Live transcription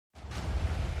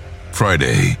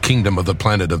Friday, Kingdom of the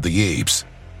Planet of the Apes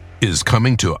is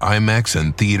coming to IMAX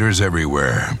and theaters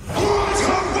everywhere. What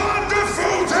a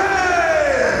wonderful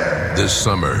day! This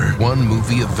summer, one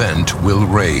movie event will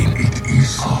reign. It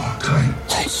is our time.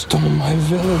 They stole my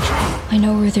village. I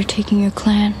know where they're taking your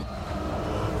clan.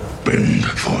 Bend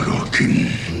for your king.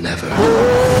 Never.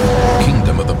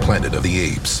 Kingdom of the Planet of the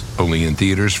Apes. Only in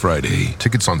theaters Friday.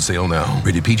 Tickets on sale now.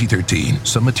 Rated PG-13.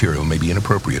 Some material may be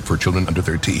inappropriate for children under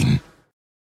 13.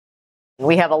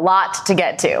 We have a lot to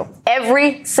get to.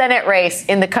 Every Senate race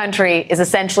in the country is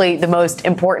essentially the most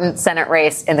important Senate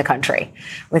race in the country,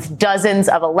 with dozens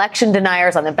of election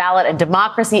deniers on the ballot and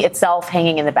democracy itself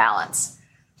hanging in the balance.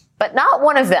 But not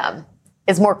one of them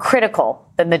is more critical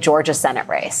than the Georgia Senate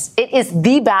race. It is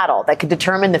the battle that could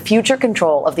determine the future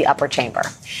control of the upper chamber.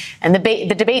 And the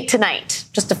debate tonight,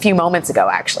 just a few moments ago,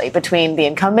 actually, between the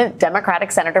incumbent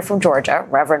Democratic senator from Georgia,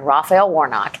 Reverend Raphael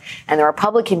Warnock, and the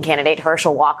Republican candidate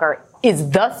Herschel Walker is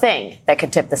the thing that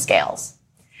could tip the scales.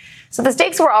 So the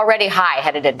stakes were already high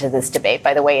headed into this debate.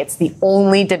 By the way, it's the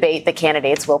only debate the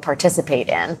candidates will participate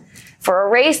in for a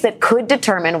race that could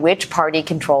determine which party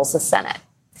controls the Senate.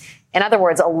 In other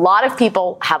words, a lot of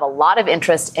people have a lot of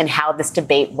interest in how this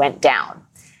debate went down,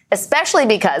 especially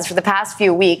because for the past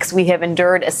few weeks, we have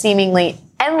endured a seemingly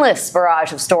endless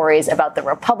barrage of stories about the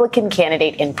Republican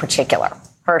candidate in particular,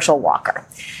 Herschel Walker.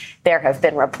 There have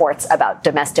been reports about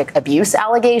domestic abuse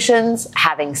allegations,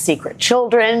 having secret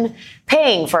children,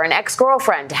 paying for an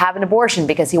ex-girlfriend to have an abortion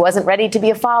because he wasn't ready to be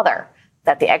a father,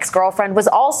 that the ex-girlfriend was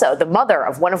also the mother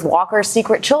of one of Walker's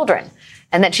secret children,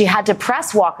 and that she had to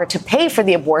press Walker to pay for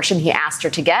the abortion he asked her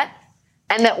to get,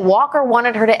 and that Walker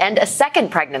wanted her to end a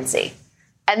second pregnancy,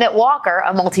 and that Walker,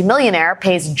 a multimillionaire,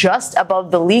 pays just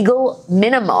above the legal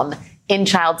minimum in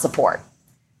child support.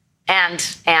 And.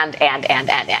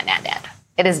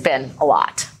 It has been a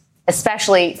lot,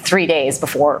 especially 3 days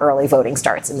before early voting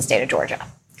starts in the state of Georgia.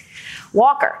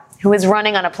 Walker, who is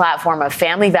running on a platform of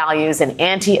family values and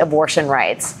anti-abortion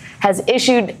rights, has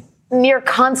issued near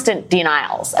constant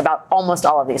denials about almost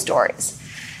all of these stories.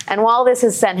 And while this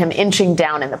has sent him inching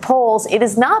down in the polls, it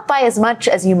is not by as much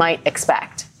as you might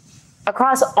expect.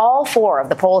 Across all four of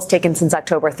the polls taken since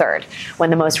October 3rd, when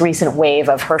the most recent wave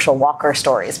of Herschel Walker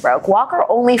stories broke, Walker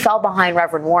only fell behind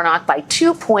Reverend Warnock by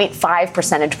 2.5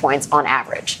 percentage points on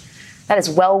average. That is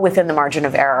well within the margin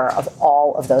of error of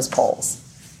all of those polls.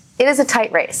 It is a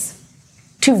tight race.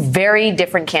 Two very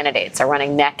different candidates are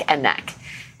running neck and neck,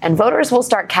 and voters will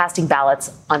start casting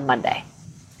ballots on Monday.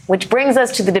 Which brings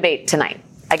us to the debate tonight,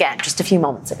 again, just a few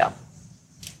moments ago.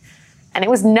 And it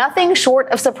was nothing short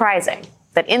of surprising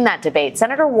that in that debate,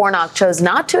 Senator Warnock chose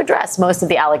not to address most of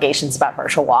the allegations about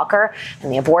Herschel Walker and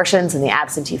the abortions and the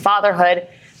absentee fatherhood.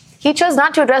 He chose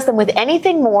not to address them with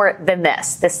anything more than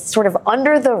this sort of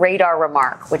under-the-radar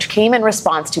remark, which came in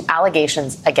response to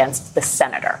allegations against the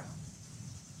senator.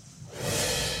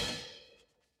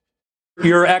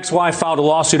 Your ex-wife filed a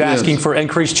lawsuit asking for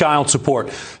increased child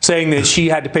support, saying that she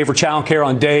had to pay for child care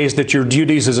on days that your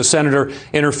duties as a senator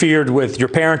interfered with your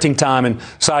parenting time, and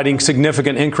citing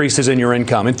significant increases in your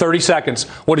income. In 30 seconds,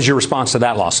 what is your response to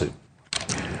that lawsuit?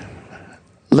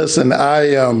 Listen,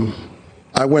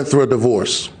 I went through a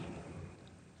divorce,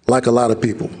 like a lot of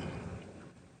people.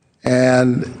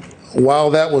 And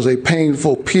while that was a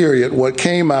painful period, what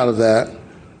came out of that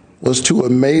was two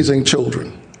amazing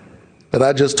children that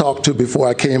I just talked to before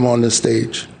I came on this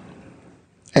stage.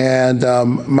 And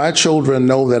my children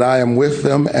know that I am with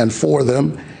them and for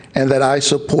them, and that I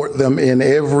support them in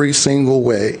every single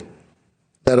way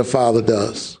that a father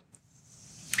does.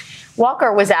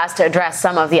 Walker was asked to address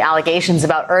some of the allegations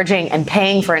about urging and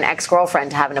paying for an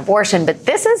ex-girlfriend to have an abortion, but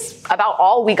this is about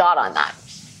all we got on that.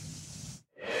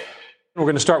 We're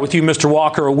going to start with you, Mr.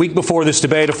 Walker. A week before this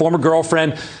debate, a former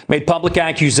girlfriend made public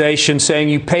accusations saying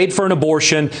you paid for an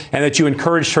abortion and that you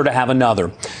encouraged her to have another.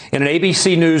 In an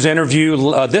ABC News interview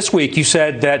this week, you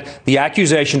said that the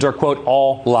accusations are, quote,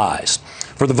 all lies.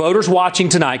 For the voters watching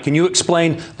tonight, can you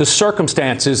explain the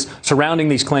circumstances surrounding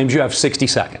these claims? You have 60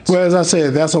 seconds. Well, as I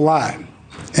said, that's a lie.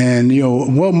 And,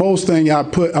 most thing I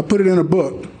put it in a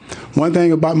book. One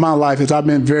thing about my life is I've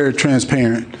been very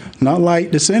transparent, not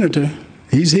like the senator.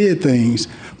 He's hid things.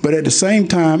 But at the same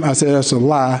time, I said that's a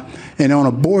lie. And on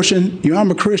abortion, I'm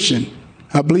a Christian.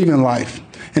 I believe in life.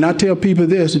 And I tell people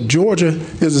this, Georgia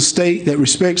is a state that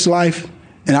respects life,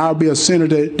 and I'll be a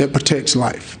senator that protects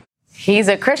life. He's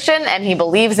a Christian and he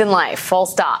believes in life, full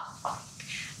stop.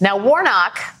 Now,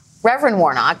 Reverend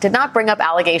Warnock, did not bring up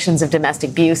allegations of domestic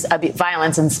abuse,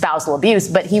 violence, and spousal abuse,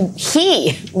 but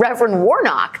Reverend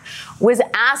Warnock, was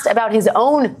asked about his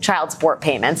own child support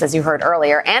payments, as you heard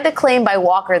earlier, and a claim by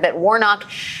Walker that Warnock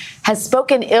has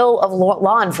spoken ill of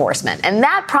law enforcement. And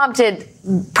that prompted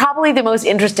probably the most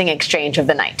interesting exchange of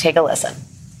the night. Take a listen.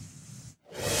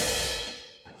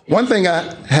 One thing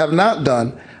I have not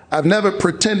done, I've never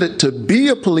pretended to be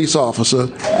a police officer,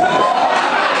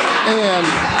 and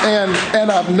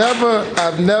I've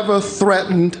never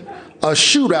threatened a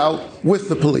shootout with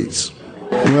the police.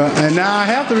 Well, and now I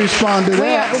have to respond to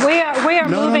that. We are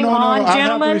moving on,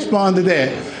 gentlemen. I have to respond to that.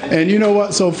 And you know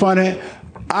what's so funny?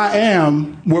 I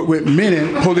am with many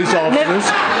police officers,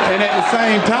 and at the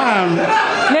same time,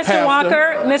 Mr.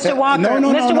 Walker,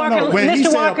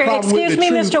 excuse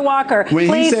me, Mr. Walker,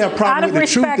 please, out of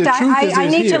respect, I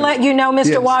need to let you know,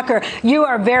 Mr. Walker, you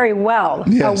are very well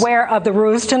aware of the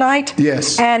rules tonight.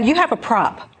 Yes. And you have a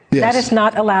prop. Yes. That is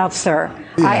not allowed, sir.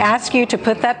 Yes. I ask you to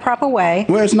put that prop away.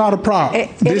 Well, it's not a prop.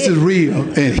 This is real.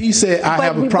 And he said, I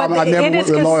have a problem. I never worked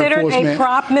with law enforcement. It is considered a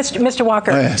prop, Mr.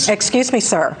 Walker. Yes. Excuse me,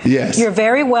 sir. Yes. You're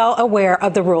very well aware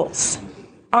of the rules,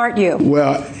 aren't you?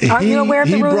 Well, aren't you aware of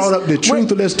the rules? He brought up the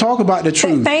truth. Let's talk about the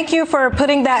truth. Thank you for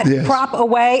putting that prop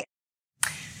away.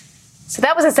 So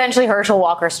that was essentially Herschel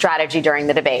Walker's strategy during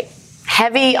the debate.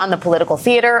 Heavy on the political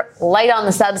theater, light on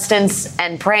the substance,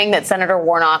 and praying that Senator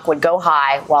Warnock would go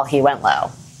high while he went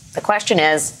low. The question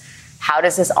is, how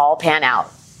does this all pan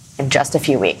out in just a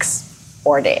few weeks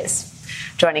or days?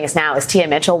 Joining us now is Tia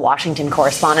Mitchell, Washington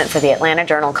correspondent for the Atlanta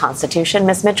Journal-Constitution.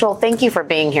 Ms. Mitchell, thank you for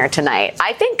being here tonight.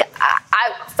 I think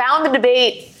I found the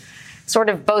debate sort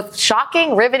of both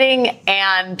shocking, riveting,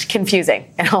 and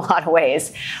confusing in a lot of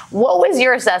ways. What was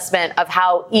your assessment of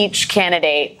how each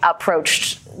candidate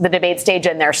approached the debate stage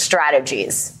and their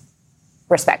strategies,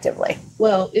 respectively?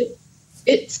 Well,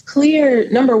 it's clear,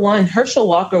 number one, Herschel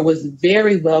Walker was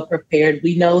very well prepared.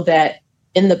 We know that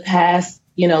in the past,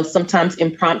 sometimes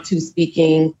impromptu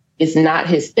speaking is not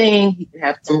his thing. He can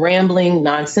have some rambling,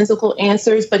 nonsensical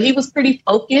answers, but he was pretty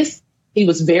focused. He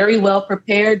was very well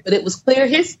prepared, but it was clear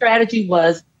his strategy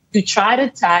was to try to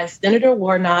tie Senator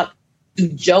Warnock to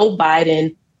Joe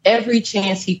Biden every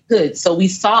chance he could. So we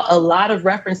saw a lot of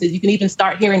references. You can even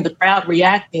start hearing the crowd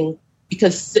reacting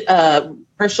because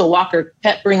Herschel Walker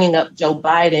kept bringing up Joe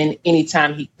Biden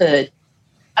anytime he could.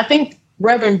 I think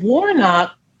Reverend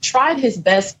Warnock tried his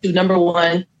best to, number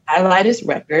one, highlight his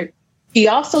record. He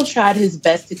also tried his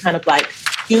best to kind of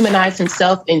humanize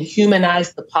himself and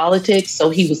humanize the politics. So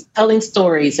he was telling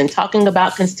stories and talking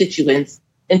about constituents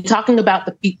and talking about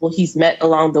the people he's met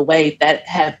along the way that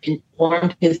have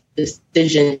informed his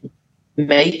decision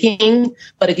making.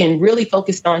 But again, really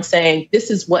focused on saying,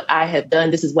 this is what I have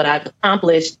done. This is what I've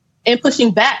accomplished, and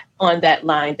pushing back on that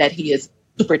line that he is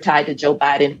super tied to Joe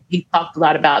Biden. He talked a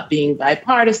lot about being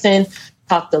bipartisan,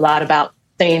 talked a lot about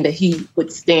saying that he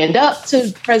would stand up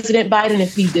to President Biden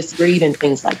if he disagreed and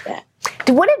things like that.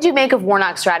 What did you make of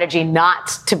Warnock's strategy not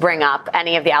to bring up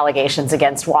any of the allegations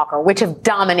against Walker, which have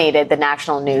dominated the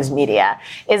national news media?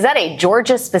 Is that a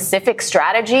Georgia-specific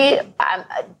strategy?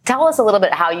 Tell us a little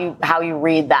bit how you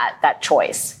read that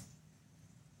choice.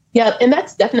 Yeah, and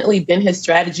that's definitely been his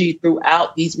strategy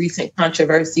throughout these recent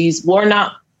controversies.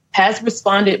 Warnock has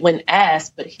responded when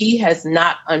asked, but he has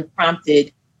not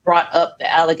unprompted brought up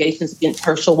the allegations against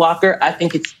Herschel Walker. I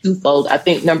think it's twofold. I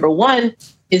think, number one,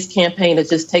 his campaign has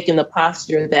just taken the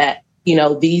posture that,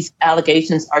 these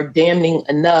allegations are damning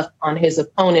enough on his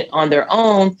opponent on their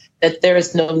own that there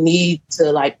is no need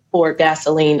to pour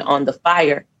gasoline on the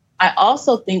fire. I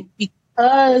also think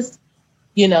because,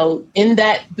 in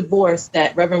that divorce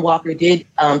that Reverend Walker did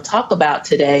talk about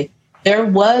today, there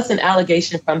was an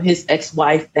allegation from his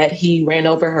ex-wife that he ran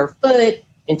over her foot,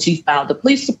 and she filed a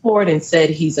police report and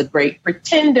said he's a great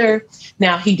pretender.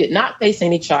 Now, he did not face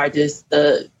any charges.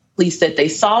 The police said they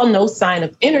saw no sign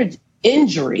of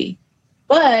injury,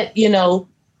 but,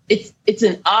 it's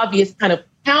an obvious kind of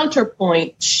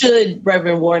counterpoint should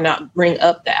Reverend Warnock bring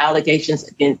up the allegations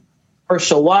against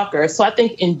Herschel Walker. So I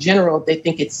think in general, they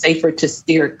think it's safer to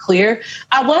steer clear.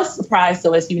 I was surprised,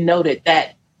 though, as you noted,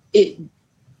 that the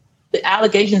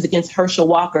allegations against Herschel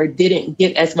Walker didn't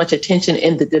get as much attention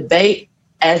in the debate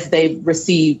as they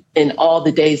received in all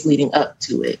the days leading up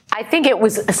to it. I think it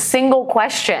was a single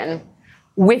question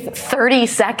with 30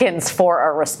 seconds for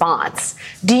a response.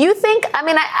 Do you think,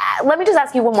 let me just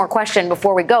ask you one more question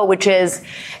before we go, which is,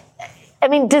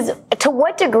 to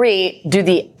what degree do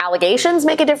the allegations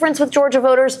make a difference with Georgia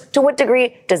voters? To what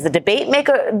degree does the debate make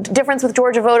a difference with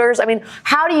Georgia voters?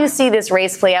 How do you see this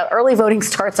race play out? Early voting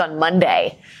starts on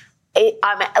Monday.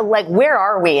 Where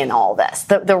are we in all this?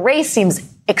 The race seems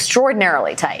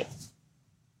extraordinarily tight.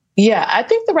 Yeah, I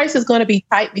think the race is going to be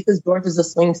tight because Georgia's a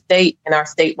swing state and our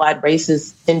statewide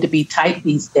races tend to be tight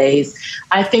these days.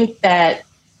 I think that,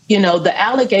 the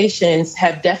allegations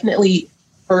have definitely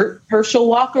hurt Herschel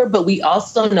Walker, but we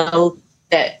also know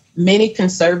that many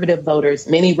conservative voters,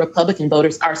 many Republican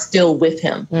voters are still with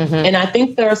him. Mm-hmm. And I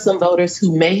think there are some voters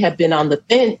who may have been on the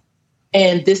fence,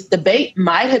 and this debate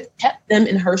might have kept them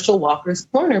in Herschel Walker's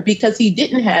corner because he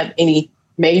didn't have any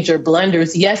major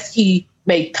blunders. Yes, he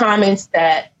made comments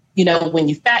that, when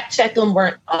you fact check them,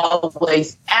 weren't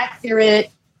always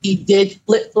accurate. He did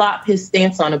flip-flop his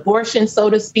stance on abortion, so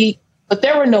to speak. But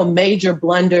there were no major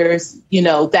blunders,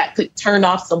 that could turn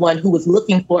off someone who was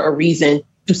looking for a reason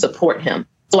to support him.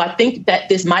 So I think that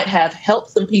this might have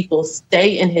helped some people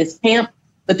stay in his camp,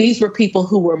 but these were people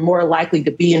who were more likely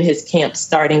to be in his camp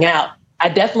starting out. I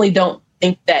definitely don't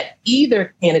think that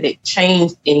either candidate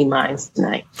changed any minds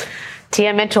tonight.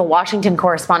 Tia Mitchell, Washington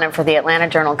correspondent for the Atlanta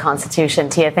Journal-Constitution.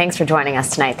 Tia, thanks for joining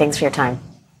us tonight. Thanks for your time.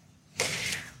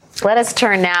 Let us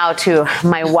turn now to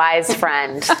my wise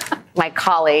friend, my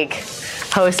colleague,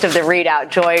 host of The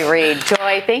Readout, Joy Reid.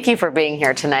 Joy, thank you for being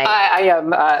here tonight. I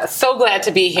am so glad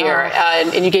to be here,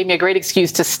 and you gave me a great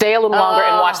excuse to stay a little longer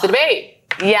and watch the debate.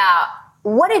 Yeah.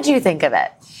 What did you think of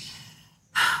it?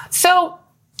 So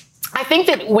I think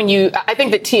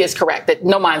that Tia is correct, that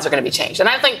no minds are going to be changed. And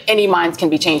I don't think any minds can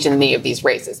be changed in any of these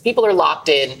races. People are locked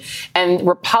in, and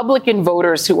Republican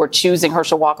voters who are choosing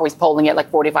Herschel Walker, he's polling at like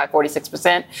 45,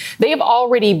 46%, they have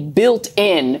already built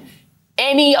in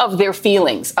any of their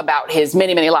feelings about his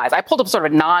many, many lies. I pulled up sort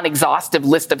of a non-exhaustive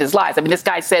list of his lies. I mean, this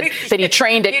guy said that he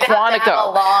trained at Quantico. Have to have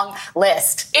a long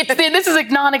list. This is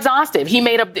like non-exhaustive. He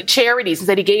made up charities and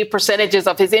said he gave percentages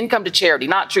of his income to charity.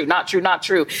 Not true, not true, not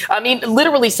true. I mean,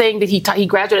 literally saying that he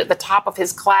graduated at the top of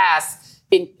his class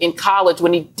in college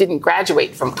when he didn't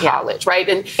graduate from college, right?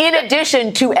 And in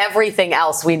addition to everything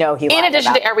else we know he lied in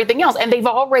addition about. To everything else. And they've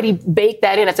already baked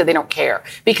that in and said they don't care.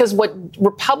 Because what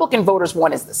Republican voters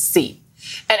want is the seat.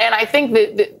 And I think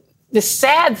that the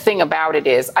sad thing about it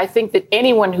is I think that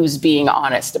anyone who's being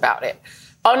honest about it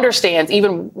understands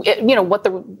even, what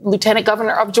the lieutenant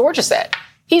governor of Georgia said.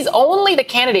 He's only the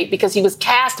candidate because he was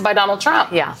cast by Donald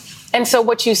Trump. Yeah. And so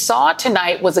what you saw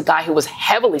tonight was a guy who was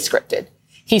heavily scripted.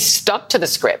 He stuck to the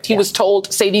script. He was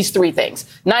told, say these three things.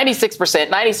 96%,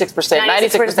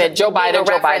 96%, Joe Biden,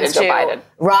 Joe Biden, Joe Biden.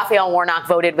 Raphael Warnock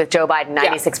voted with Joe Biden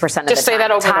 96% of the time. Just say that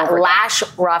over and over again. Lash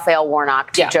Raphael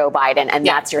Warnock to Joe Biden, and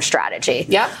that's your strategy.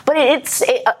 Yeah. But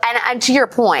and to your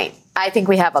point, I think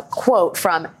we have a quote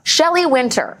from Shelley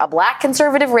Winter, a black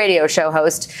conservative radio show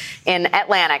host in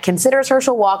Atlanta, considers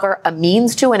Herschel Walker a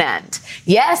means to an end.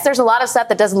 Yes, there's a lot of stuff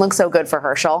that doesn't look so good for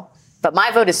Herschel. But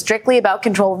my vote is strictly about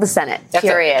control of the Senate,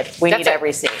 period. We need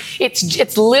every seat.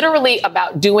 It's literally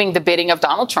about doing the bidding of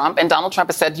Donald Trump, and Donald Trump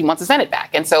has said he wants the Senate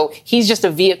back. And so he's just a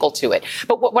vehicle to it.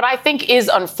 But what I think is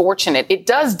unfortunate, it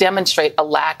does demonstrate a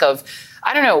lack of,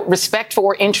 respect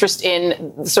for, interest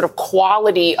in the sort of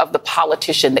quality of the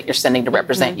politician that you're sending to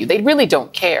represent you. They really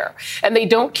don't care. And they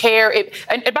don't care.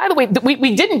 And by the way,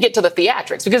 we didn't get to the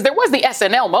theatrics because there was the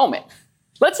SNL moment.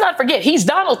 Let's not forget, he's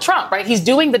Donald Trump, right? He's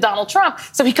doing the Donald Trump,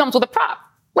 so he comes with a prop.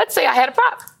 Let's say I had a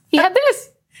prop. He had this.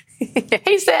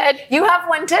 He said... You have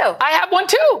one, too. I have one,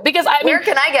 too, because Where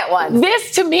can I get one?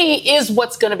 This, to me, is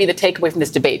what's going to be the takeaway from this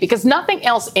debate, because nothing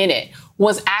else in it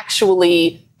was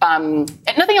actually...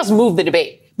 nothing else moved the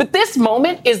debate. But this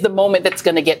moment is the moment that's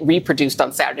going to get reproduced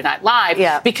on Saturday Night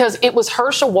Live because it was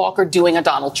Herschel Walker doing a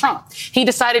Donald Trump. He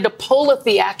decided to pull a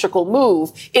theatrical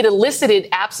move. It elicited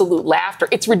absolute laughter.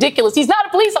 It's ridiculous. He's not a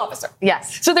police officer.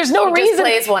 Yes. So there's no reason. Just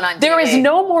plays one on TV. There is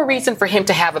no more reason for him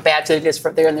to have a badge than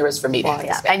there is for me to have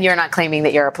this badge. And you're not claiming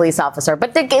that you're a police officer.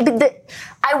 But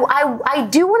I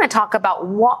do want to talk about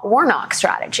Warnock's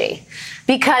strategy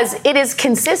because it is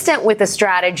consistent with the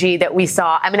strategy that we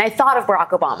saw. I mean, I thought of Barack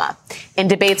Obama in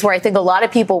debates where I think a lot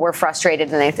of people were frustrated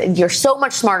and they said, you're so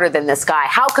much smarter than this guy.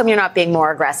 How come you're not being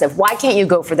more aggressive? Why can't you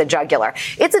go for the jugular?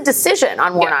 It's a decision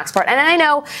on Warnock's part. And I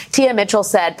know Tia Mitchell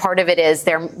said part of it is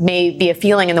there may be a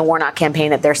feeling in the Warnock campaign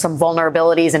that there's some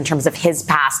vulnerabilities in terms of his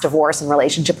past divorce and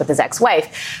relationship with his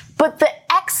ex-wife. But the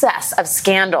excess of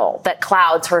scandal that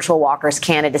clouds Herschel Walker's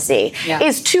candidacy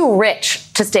is too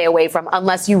rich to stay away from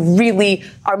unless you really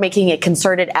are making a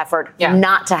concerted effort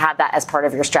not to have that as part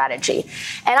of your strategy.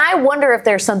 And I wonder if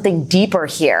there's something deeper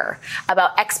here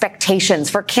about expectations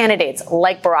for candidates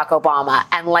like Barack Obama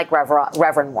and like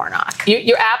Reverend Warnock.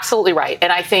 You're absolutely right.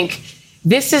 And I think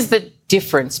this is the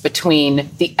difference between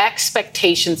the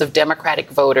expectations of Democratic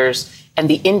voters and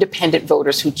the independent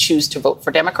voters who choose to vote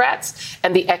for Democrats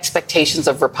and the expectations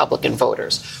of Republican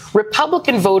voters.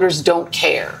 Republican voters don't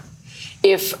care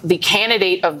if the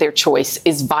candidate of their choice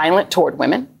is violent toward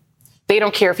women. They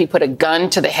don't care if he put a gun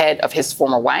to the head of his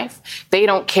former wife. They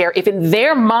don't care if in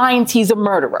their minds he's a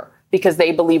murderer because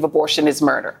they believe abortion is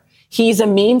murder. He's a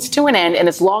means to an end. And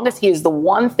as long as he is the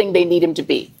one thing they need him to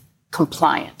be,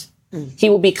 compliant, he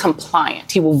will be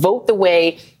compliant. He will vote the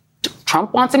way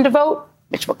Trump wants him to vote.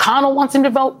 Mitch McConnell wants him to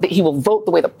vote. He will vote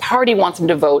the way the party wants him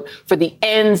to vote for the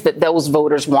ends that those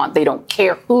voters want. They don't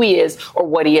care who he is or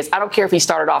what he is. I don't care if he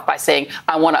started off by saying,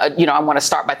 I want to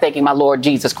start by thanking my Lord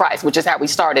Jesus Christ, which is how we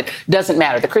started. Doesn't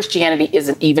matter. The Christianity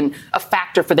isn't even a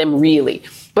factor for them, really.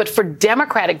 But for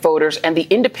Democratic voters and the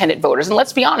independent voters, and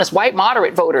let's be honest, white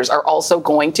moderate voters are also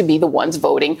going to be the ones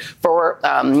voting for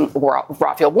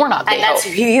Raphael Warnock. And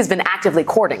he has been actively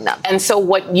courting them. And so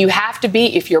what you have to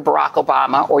be, if you're Barack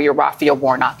Obama or you're Raphael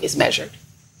Warnock, is measured,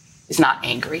 is not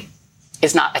angry,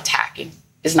 is not attacking,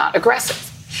 is not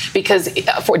aggressive. Because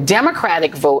for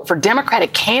Democratic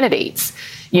candidates,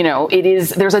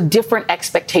 there's a different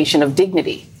expectation of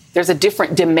dignity. There's a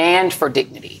different demand for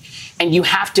dignity. And you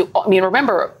have to,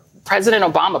 remember, President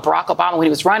Obama, Barack Obama, when he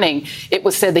was running, it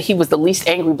was said that he was the least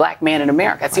angry black man in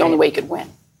America. That's the only way he could win.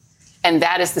 And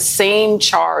that is the same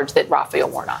charge that Raphael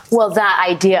Warnock. Well, that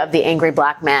idea of the angry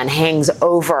black man hangs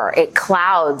over. It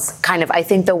clouds kind of, I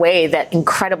think, the way that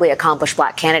incredibly accomplished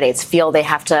black candidates feel they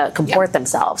have to comport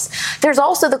themselves. There's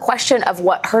also the question of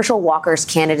what Herschel Walker's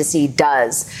candidacy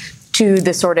does to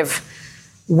the sort of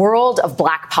world of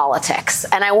black politics.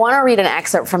 And I want to read an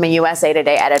excerpt from a USA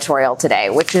Today editorial today,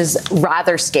 which is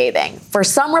rather scathing. For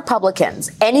some Republicans,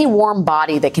 any warm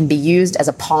body that can be used as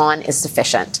a pawn is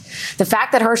sufficient. The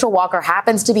fact that Herschel Walker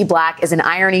happens to be black is an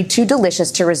irony too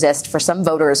delicious to resist for some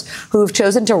voters who have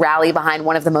chosen to rally behind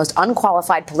one of the most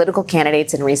unqualified political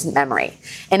candidates in recent memory.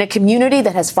 In a community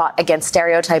that has fought against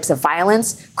stereotypes of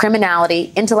violence,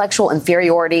 criminality, intellectual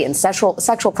inferiority, and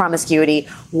sexual promiscuity,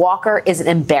 Walker is an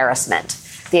embarrassment.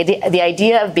 The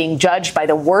idea of being judged by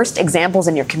the worst examples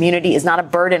in your community is not a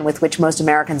burden with which most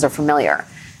Americans are familiar.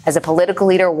 As a political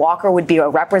leader, Walker would be a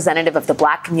representative of the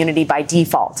black community by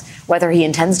default, whether he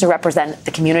intends to represent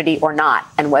the community or not,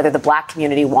 and whether the black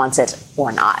community wants it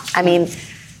or not. I mean,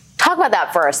 talk about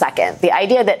that for a second. The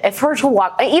idea that if Herschel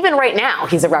Walker, even right now,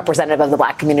 he's a representative of the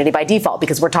black community by default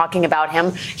because we're talking about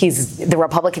him. He's the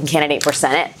Republican candidate for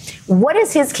Senate. What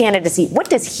is his candidacy? What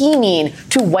does he mean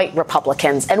to white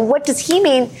Republicans? And what does he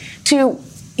mean to,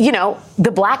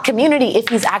 the black community if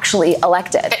he's actually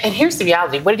elected? And here's the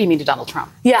reality. What did he mean to Donald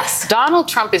Trump? Yes. Donald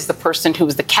Trump is the person who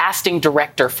was the casting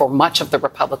director for much of the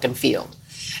Republican field.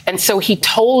 And so he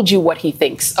told you what he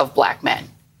thinks of black men.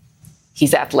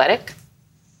 He's athletic.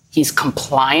 He's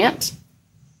compliant.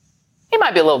 He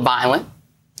might be a little violent,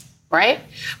 right?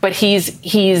 But he's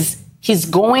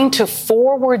going to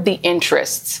forward the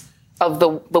interests of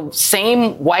the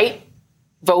same white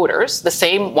voters, the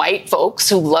same white folks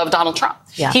who love Donald Trump.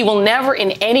 Yeah. He will never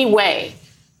in any way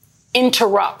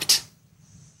interrupt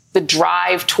the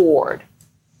drive toward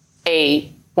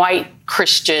a white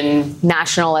Christian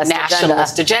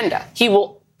nationalist agenda. He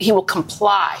will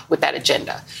comply with that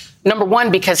agenda. Number one,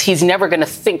 because he's never going to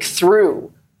think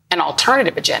through an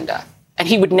alternative agenda, and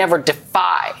he would never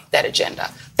defy that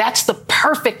agenda. That's the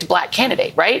perfect black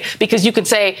candidate, right? Because you could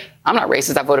say, I'm not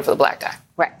racist, I voted for the black guy.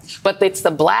 Right. But it's the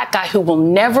black guy who will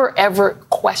never, ever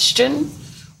question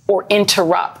or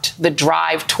interrupt the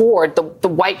drive toward the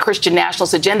white Christian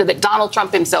nationalist agenda that Donald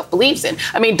Trump himself believes in.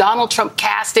 I mean, Donald Trump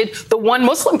casted the one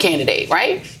Muslim candidate,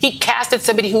 right? He casted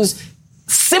somebody who's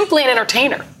simply an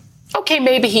entertainer. Okay,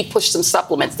 maybe he pushed some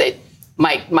supplements that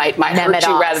might hurt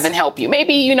you rather than help you.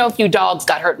 Maybe, a few dogs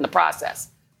got hurt in the process.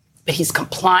 But he's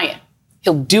compliant.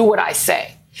 He'll do what I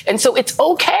say. And so it's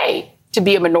okay to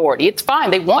be a minority. It's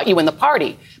fine. They want you in the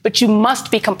party. But you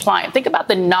must be compliant. Think about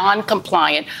the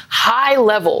non-compliant,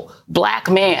 high-level black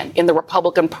man in the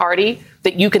Republican Party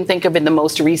that you can think of in the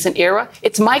most recent era.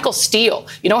 It's Michael Steele.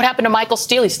 You know what happened to Michael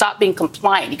Steele? He stopped being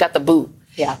compliant. He got the boot.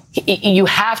 Yeah. You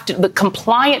have to, the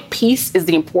compliant piece is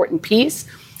the important piece.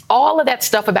 All of that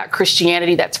stuff about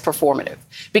Christianity, that's performative.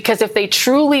 Because if they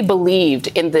truly believed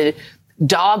in the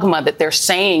dogma that they're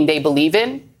saying they believe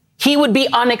in, he would be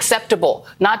unacceptable.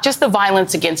 Not just the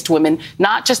violence against women,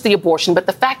 not just the abortion, but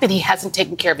the fact that he hasn't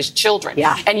taken care of his children.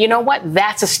 Yeah. And you know what?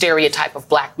 That's a stereotype of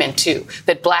black men, too,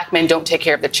 that black men don't take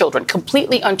care of their children.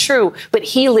 Completely untrue, but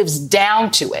he lives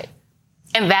down to it.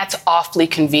 And that's awfully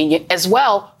convenient as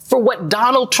well for what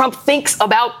Donald Trump thinks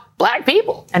about black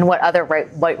people. And what other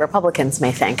white Republicans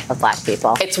may think of black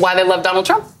people. It's why they love Donald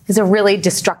Trump. It's a really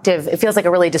destructive, it feels like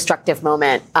a really destructive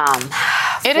moment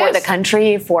for the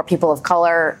country, for people of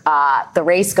color. The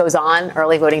race goes on.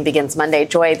 Early voting begins Monday.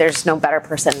 Joy, there's no better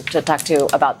person to talk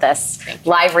to about this.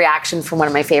 Live reaction from one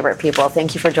of my favorite people.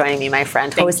 Thank you for joining me, my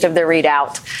friend. Host of The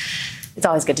Readout. It's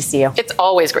always good to see you. It's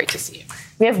always great to see you.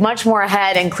 We have much more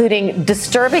ahead, including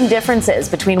disturbing differences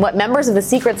between what members of the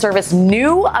Secret Service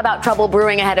knew about trouble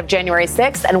brewing ahead of January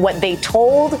 6th and what they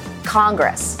told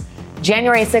Congress.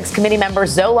 January 6th committee member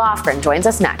Zoe Lofgren joins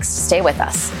us next. Stay with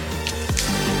us.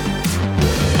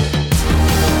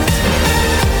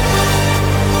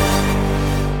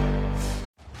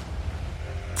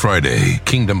 Friday,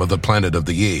 Kingdom of the Planet of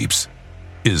the Apes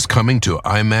is coming to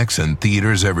IMAX and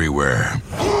theaters everywhere.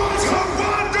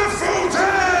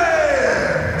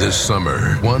 This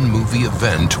summer, one movie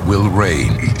event will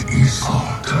reign. It is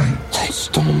our time. They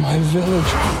stole my village.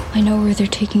 I know where they're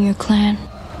taking your clan.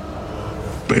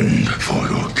 Bend for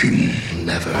your king.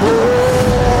 Never.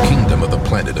 Kingdom of the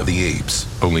Planet of the Apes.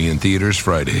 Only in theaters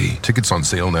Friday. Tickets on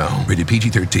sale now. Rated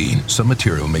PG-13. Some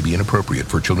material may be inappropriate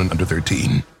for children under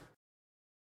 13.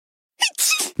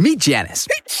 Meet Janice.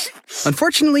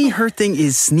 Unfortunately, her thing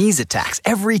is sneeze attacks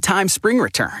every time spring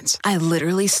returns. I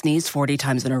literally sneezed 40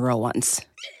 times in a row once.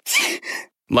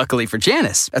 Luckily for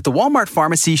Janice, at the Walmart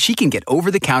pharmacy, she can get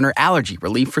over-the-counter allergy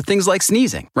relief for things like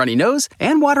sneezing, runny nose,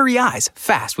 and watery eyes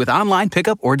fast with online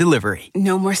pickup or delivery.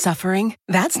 No more suffering?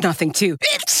 That's nothing to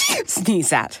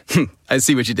sneeze at. I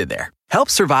see what you did there. Help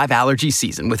survive allergy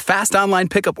season with fast online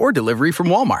pickup or delivery from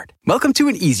Walmart. Welcome to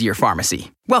an easier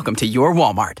pharmacy. Welcome to your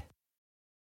Walmart.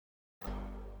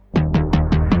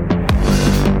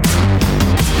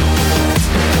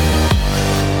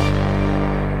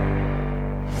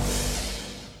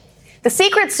 The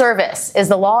Secret Service is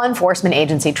the law enforcement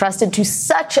agency trusted to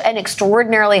such an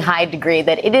extraordinarily high degree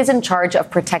that it is in charge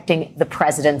of protecting the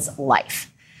president's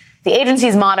life. The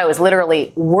agency's motto is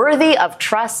literally worthy of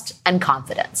trust and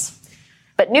confidence.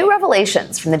 But new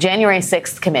revelations from the January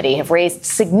 6th committee have raised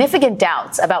significant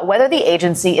doubts about whether the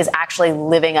agency is actually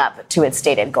living up to its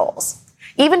stated goals.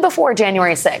 Even before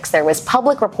January 6th, there was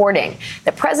public reporting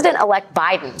that President-elect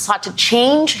Biden sought to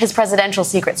change his presidential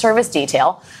Secret Service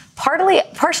detail,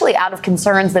 partially out of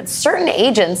concerns that certain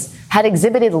agents had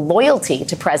exhibited loyalty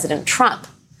to President Trump.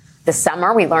 This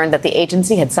summer, we learned that the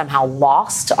agency had somehow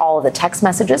lost all of the text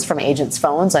messages from agents'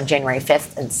 phones on January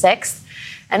 5th and 6th.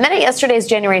 And then at yesterday's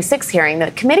January 6th hearing,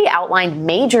 the committee outlined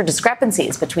major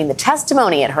discrepancies between the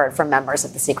testimony it heard from members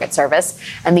of the Secret Service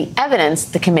and the evidence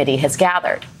the committee has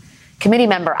gathered. Committee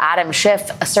member Adam Schiff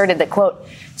asserted that, quote,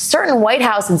 certain White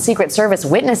House and Secret Service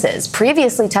witnesses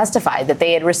previously testified that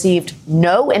they had received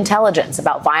no intelligence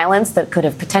about violence that could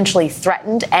have potentially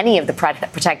threatened any of the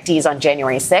protectees on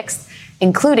January 6th,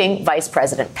 including Vice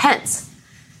President Pence.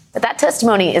 But that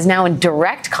testimony is now in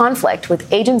direct conflict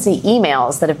with agency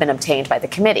emails that have been obtained by the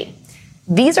committee.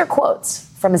 These are quotes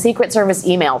from a Secret Service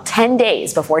email 10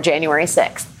 days before January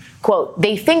 6th. Quote,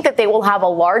 they think that they will have a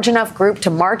large enough group to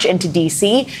march into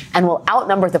D.C. and will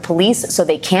outnumber the police so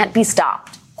they can't be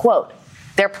stopped. Quote,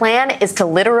 their plan is to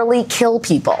literally kill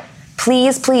people.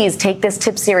 Please take this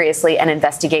tip seriously and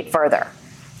investigate further.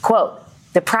 Quote,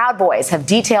 the Proud Boys have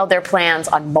detailed their plans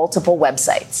on multiple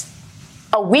websites.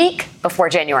 A week before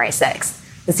January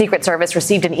 6th, the Secret Service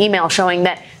received an email showing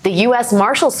that the U.S.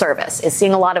 Marshal Service is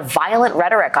seeing a lot of violent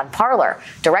rhetoric on Parler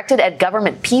directed at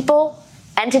government people,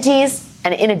 entities,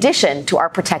 and in addition to our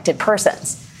protected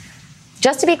persons.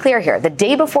 Just to be clear here, the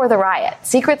day before the riot,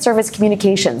 Secret Service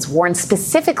communications warned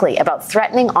specifically about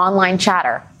threatening online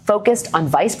chatter focused on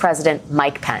Vice President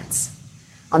Mike Pence.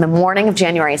 On the morning of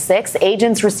January 6th,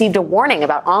 agents received a warning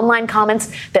about online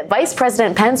comments that Vice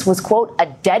President Pence was, quote, a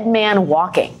dead man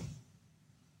walking.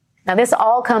 Now, this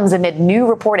all comes amid new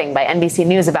reporting by NBC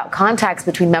News about contacts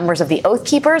between members of the Oath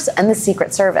Keepers and the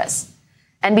Secret Service.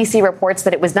 NBC reports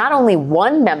that it was not only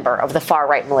one member of the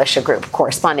far-right militia group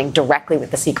corresponding directly with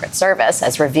the Secret Service,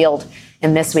 as revealed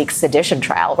in this week's sedition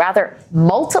trial. Rather,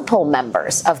 multiple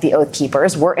members of the Oath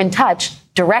Keepers were in touch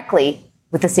directly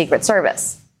with the Secret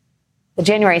Service. The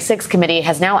January 6th committee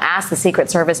has now asked the Secret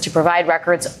Service to provide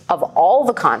records of all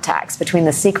the contacts between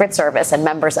the Secret Service and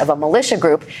members of a militia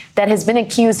group that has been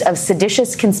accused of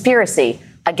seditious conspiracy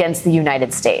against the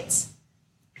United States.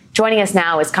 Joining us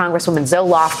now is Congresswoman Zoe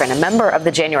Lofgren, a member of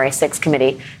the January 6th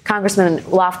committee. Congresswoman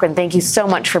Lofgren, thank you so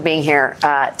much for being here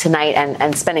tonight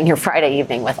and spending your Friday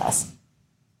evening with us.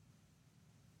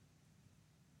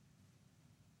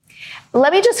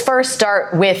 Let me just first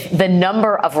start with the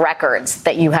number of records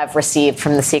that you have received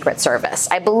from the Secret Service.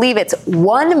 I believe it's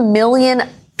 1 million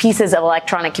pieces of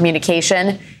electronic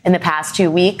communication in the past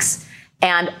 2 weeks,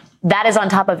 and that is on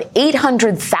top of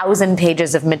 800,000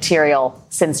 pages of material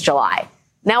since July.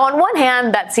 Now, on one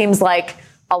hand, that seems like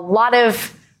a lot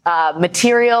of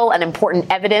material and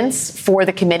important evidence for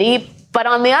the committee. But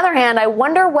on the other hand, I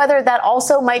wonder whether that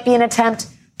also might be an attempt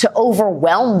to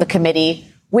overwhelm the committee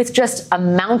with just a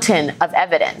mountain of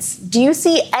evidence. Do you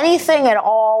see anything at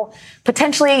all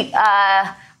potentially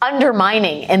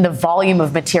undermining in the volume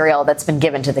of material that's been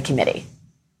given to the committee?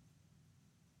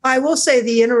 I will say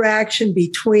the interaction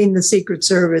between the Secret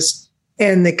Service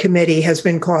and the committee has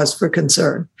been cause for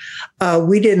concern.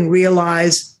 We didn't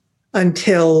realize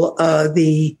until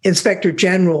the Inspector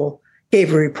General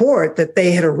gave a report that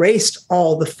they had erased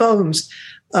all the phones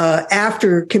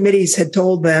after committees had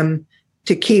told them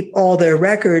to keep all their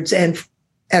records. And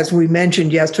as we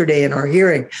mentioned yesterday in our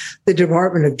hearing, the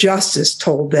Department of Justice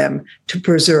told them to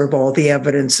preserve all the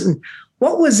evidence. And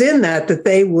what was in that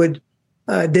they would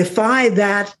defy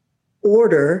that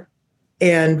order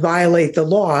and violate the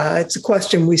law? It's a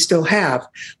question we still have.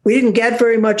 We didn't get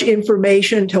very much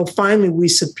information until finally we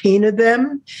subpoenaed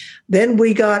them. Then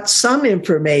we got some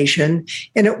information,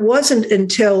 and it wasn't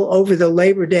until over the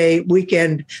Labor Day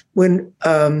weekend when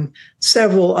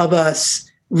several of us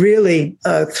really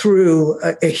threw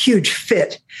a huge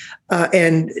fit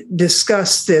and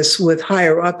discussed this with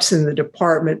higher ups in the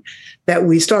department that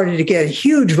we started to get a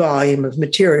huge volume of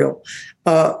material,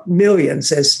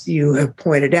 millions, as you have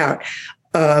pointed out.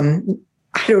 I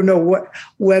don't know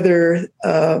whether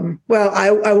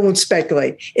I won't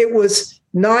speculate. It was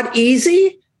not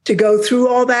easy to go through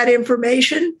all that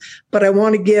information, but I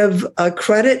want to give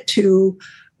credit to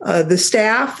the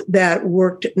staff that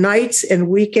worked nights and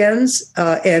weekends,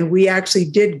 and we actually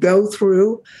did go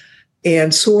through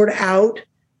and sort out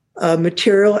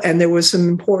material, and there was some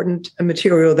important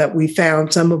material that we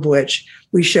found, some of which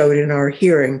we showed in our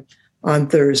hearing on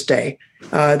Thursday.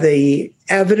 The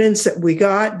evidence that we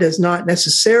got does not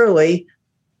necessarily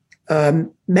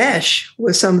mesh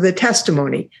with some of the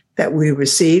testimony that we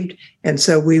received, and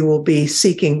so we will be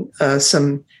seeking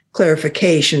some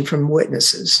clarification from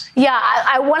witnesses. Yeah,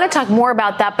 I want to talk more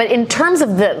about that, but in terms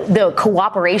of the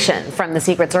cooperation from the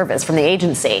Secret Service, from the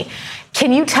agency,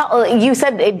 can you tell, you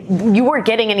said you weren't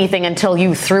getting anything until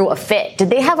you threw a fit. Did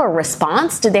they have a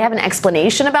response? Did they have an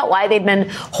explanation about why they'd been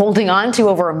holding on to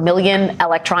over 1 million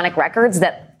electronic records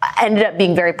that ended up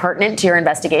being very pertinent to your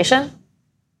investigation?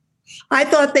 I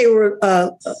thought they were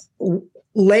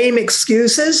lame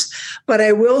excuses, but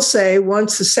I will say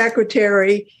once the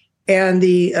secretary and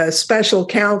the special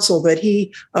counsel that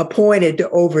he appointed to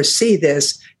oversee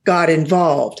this got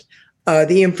involved,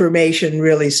 the information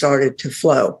really started to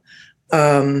flow.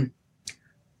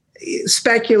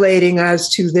 Speculating as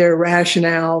to their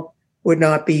rationale would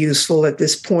not be useful at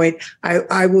this point.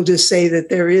 I will just say that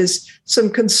there is some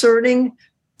concerning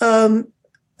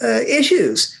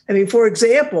issues. I mean, for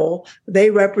example,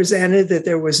 they represented that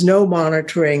there was no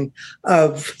monitoring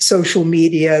of social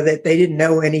media, that they didn't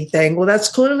know anything. Well, that's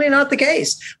clearly not the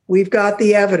case. We've got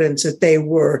the evidence that they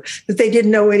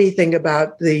didn't know anything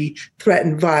about the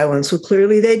threatened violence. Well,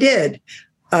 clearly they did.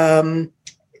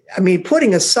 I mean,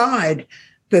 putting aside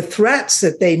the threats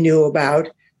that they knew about,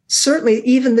 certainly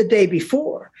even the day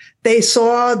before, they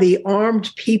saw the armed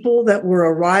people that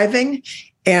were arriving,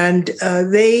 and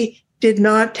they did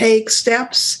not take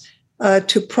steps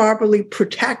to properly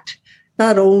protect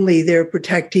not only their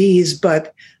protectees,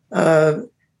 but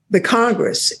the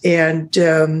Congress. And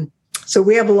so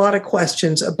we have a lot of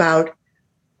questions about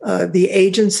the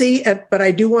agency. But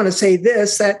I do want to say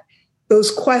this, that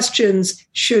those questions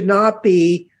should not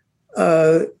be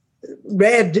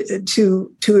read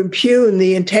to impugn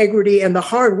the integrity and the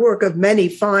hard work of many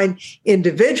fine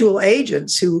individual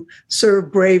agents who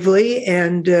serve bravely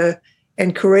and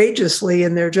courageously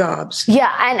in their jobs.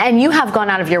 Yeah, and you have gone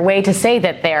out of your way to say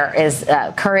that there is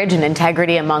courage and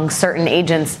integrity among certain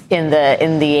agents in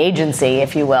the agency,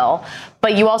 if you will.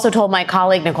 But you also told my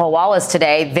colleague Nicole Wallace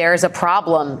today there's a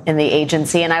problem in the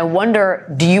agency, and I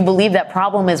wonder, do you believe that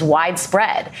problem is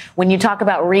widespread? When you talk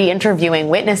about re-interviewing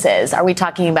witnesses, are we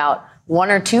talking about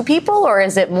one or two people, or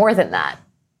is it more than that?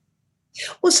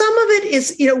 Well, some of it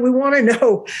is, we want to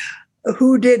know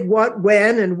who did what,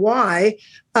 when, and why.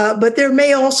 But there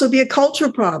may also be a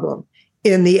culture problem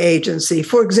in the agency.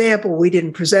 For example, we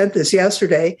didn't present this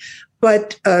yesterday,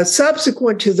 but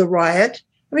subsequent to the riot,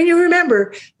 I mean, you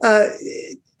remember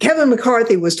Kevin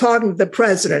McCarthy was talking to the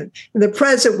president, and the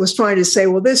president was trying to say,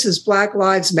 well, this is Black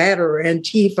Lives Matter or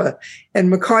Antifa. And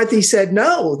McCarthy said,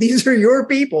 no, these are your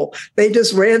people. They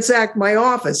just ransacked my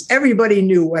office. Everybody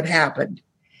knew what happened.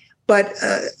 But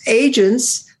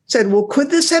agents said, well, could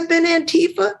this have been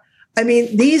Antifa? I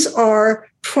mean, these are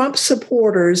Trump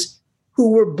supporters who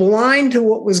were blind to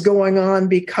what was going on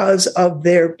because of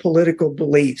their political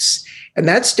beliefs. And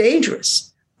that's dangerous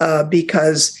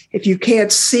because if you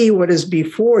can't see what is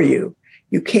before you,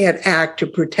 you can't act to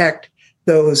protect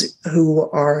those who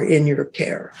are in your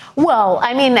care. Well,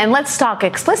 I mean, and let's talk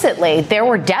explicitly. There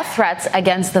were death threats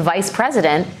against the vice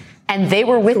president, and they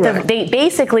were with they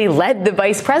basically led the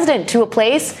vice president to a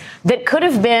place that could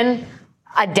have been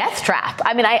a death trap.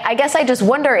 I mean, I guess I just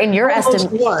wonder, in your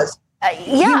estimate,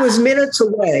 he was minutes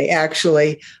away.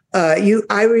 Actually,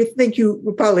 I think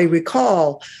you probably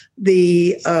recall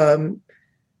the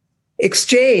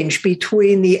exchange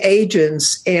between the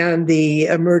agents and the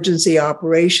Emergency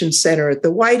Operations Center at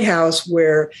the White House,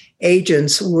 where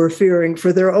agents were fearing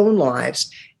for their own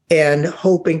lives and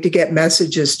hoping to get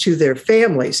messages to their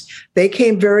families. They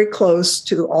came very close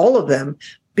to all of them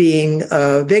being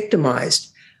victimized.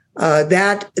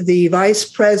 That the vice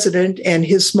president and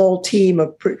his small team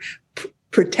of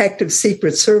protective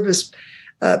Secret Service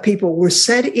people were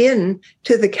sent in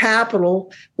to the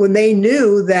Capitol when they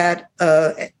knew that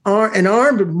an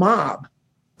armed mob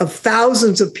of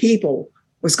thousands of people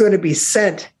was going to be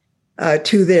sent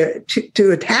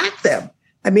to attack them.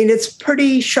 I mean, it's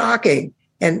pretty shocking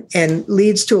and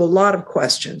leads to a lot of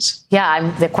questions.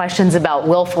 Yeah, the questions about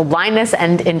willful blindness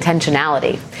and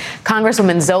intentionality.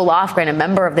 Congresswoman Zoe Lofgren, a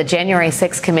member of the January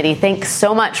 6th committee, thanks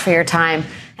so much for your time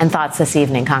and thoughts this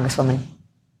evening, Congresswoman.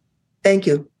 Thank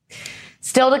you.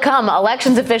 Still to come,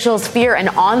 elections officials fear an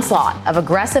onslaught of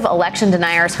aggressive election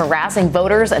deniers harassing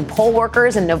voters and poll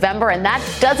workers in November, and that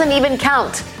doesn't even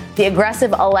count the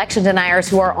aggressive election deniers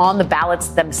who are on the ballots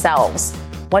themselves.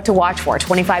 What to watch for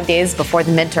 25 days before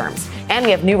the midterms. And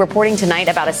we have new reporting tonight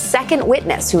about a second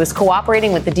witness who is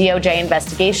cooperating with the DOJ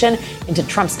investigation into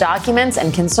Trump's documents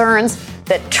and concerns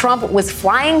that Trump was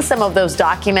flying some of those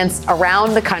documents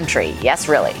around the country. Yes,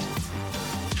 really.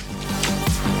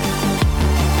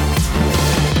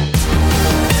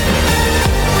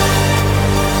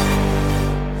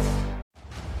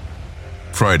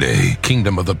 Friday,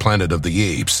 Kingdom of the Planet of the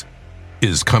Apes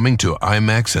is coming to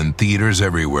IMAX and theaters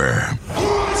everywhere.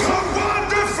 What a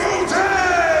wonderful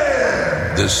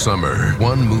day! This summer,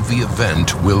 one movie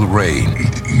event will reign.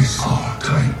 It is our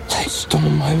time. They stole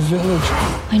my village.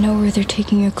 I know where they're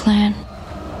taking your clan.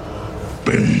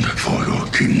 Bend for your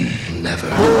king. Never.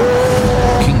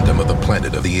 Kingdom of the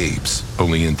Planet of the Apes.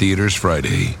 Only in theaters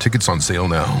Friday. Tickets on sale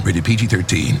now. Rated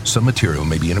PG-13. Some material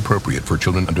may be inappropriate for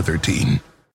children under 13.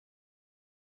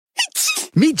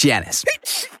 Meet Janice.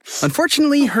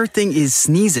 Unfortunately, her thing is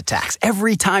sneeze attacks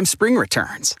every time spring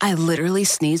returns. I literally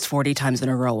sneezed 40 times in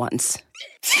a row once.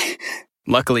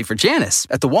 Luckily for Janice,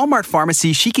 at the Walmart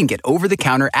pharmacy, she can get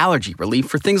over-the-counter allergy relief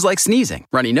for things like sneezing,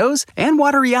 runny nose, and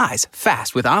watery eyes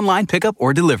fast with online pickup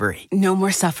or delivery. No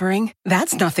more suffering?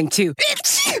 That's nothing to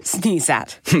sneeze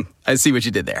at. I see what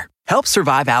you did there. Help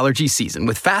survive allergy season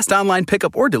with fast online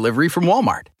pickup or delivery from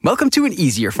Walmart. Welcome to an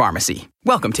easier pharmacy.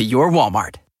 Welcome to your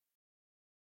Walmart.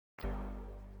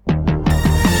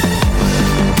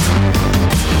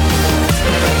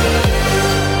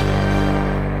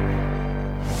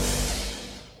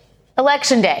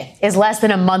 Election day is less than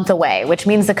a month away, which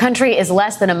means the country is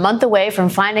less than a month away from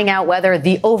finding out whether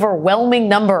the overwhelming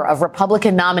number of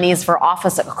Republican nominees for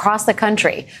office across the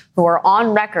country who are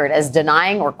on record as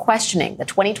denying or questioning the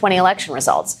 2020 election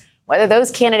results, whether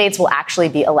those candidates will actually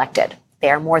be elected.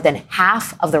 They are more than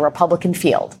half of the Republican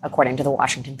field, according to the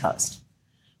Washington Post.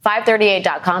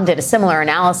 538.com did a similar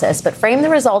analysis, but framed the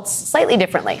results slightly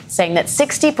differently, saying that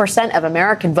 60% of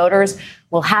American voters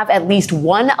will have at least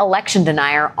one election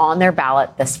denier on their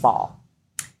ballot this fall.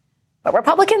 But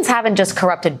Republicans haven't just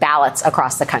corrupted ballots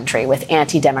across the country with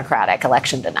anti-democratic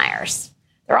election deniers.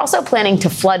 They're also planning to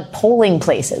flood polling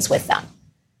places with them.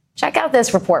 Check out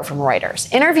this report from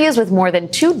Reuters. Interviews with more than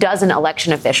 24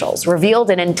 election officials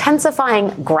revealed an intensifying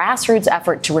grassroots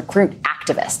effort to recruit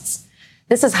activists.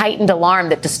 This has heightened alarm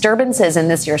that disturbances in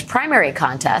this year's primary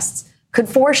contests could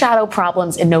foreshadow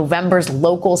problems in November's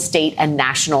local, state, and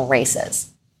national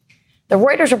races. The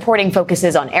Reuters reporting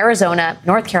focuses on Arizona,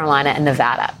 North Carolina, and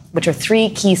Nevada, which are three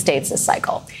key states this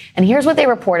cycle. And here's what they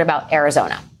report about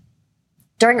Arizona.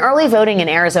 During early voting in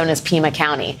Arizona's Pima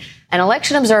County, an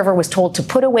election observer was told to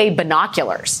put away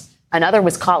binoculars. Another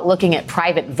was caught looking at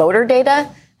private voter data,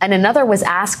 and another was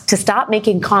asked to stop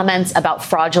making comments about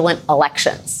fraudulent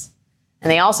elections. And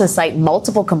they also cite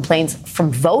multiple complaints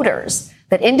from voters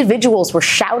that individuals were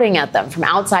shouting at them from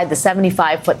outside the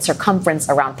 75-foot circumference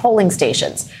around polling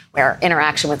stations, where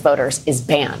interaction with voters is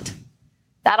banned.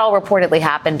 That all reportedly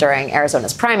happened during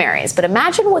Arizona's primaries. But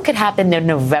imagine what could happen in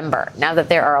November now that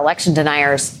there are election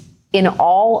deniers in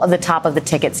all of the top of the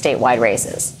ticket statewide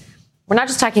races. We're not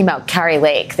just talking about Kari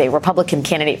Lake, the Republican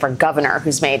candidate for governor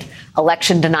who's made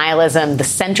election denialism the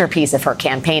centerpiece of her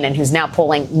campaign and who's now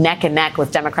polling neck and neck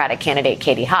with Democratic candidate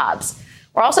Katie Hobbs.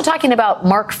 We're also talking about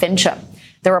Mark Fincham,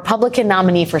 the Republican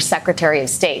nominee for Secretary of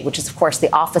State, which is, of course,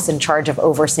 the office in charge of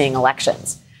overseeing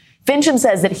elections. Fincham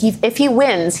says that if he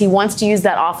wins, he wants to use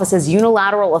that office's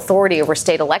unilateral authority over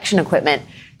state election equipment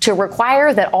to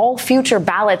require that all future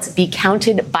ballots be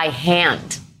counted by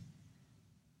hand.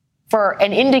 For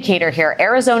an indicator here,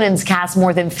 Arizonans cast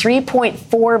more than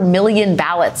 3.4 million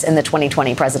ballots in the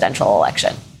 2020 presidential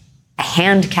election. A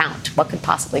hand count. What could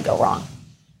possibly go wrong?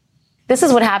 This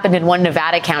is what happened in one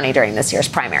Nevada county during this year's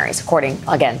primaries, according,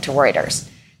 again, to Reuters.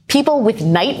 People with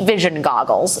night vision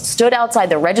goggles stood outside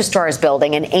the registrar's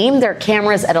building and aimed their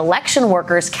cameras at election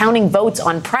workers counting votes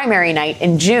on primary night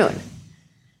in June.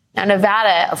 Now,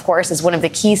 Nevada, of course, is one of the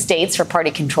key states for party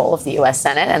control of the U.S.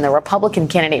 Senate, and the Republican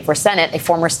candidate for Senate, a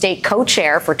former state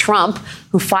co-chair for Trump,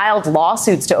 who filed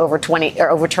lawsuits to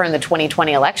overturn the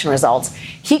 2020 election results,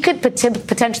 he could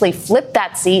potentially flip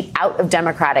that seat out of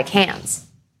Democratic hands.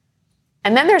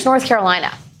 And then there's North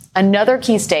Carolina, another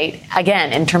key state,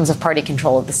 again, in terms of party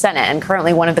control of the Senate, and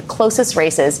currently one of the closest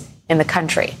races in the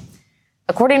country.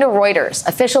 According to Reuters,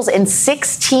 officials in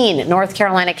 16 North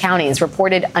Carolina counties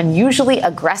reported unusually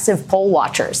aggressive poll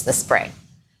watchers this spring.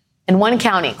 In one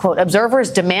county, quote,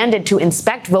 observers demanded to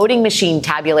inspect voting machine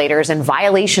tabulators in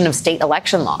violation of state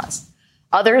election laws.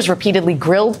 Others repeatedly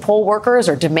grilled poll workers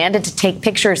or demanded to take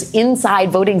pictures inside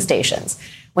voting stations.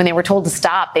 When they were told to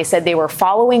stop, they said they were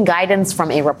following guidance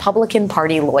from a Republican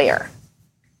Party lawyer.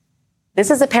 This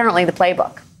is apparently the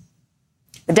playbook.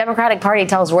 The Democratic Party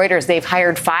tells Reuters they've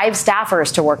hired 5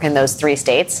 staffers to work in those 3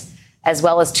 states, as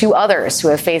well as 2 others who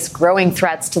have faced growing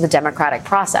threats to the democratic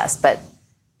process. But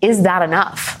is that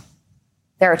enough?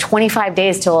 There are 25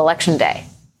 days till Election Day.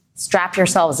 Strap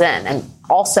yourselves in, and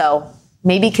also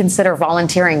maybe consider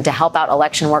volunteering to help out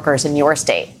election workers in your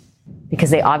state,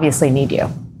 because they obviously need you.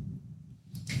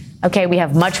 Okay, we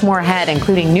have much more ahead,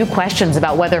 including new questions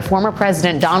about whether former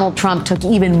President Donald Trump took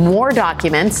even more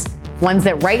documents, ones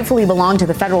that rightfully belong to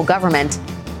the federal government,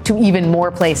 to even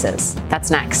more places. That's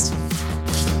next.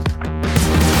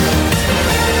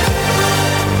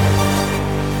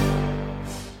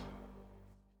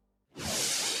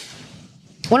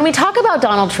 When we talk about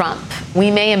Donald Trump, we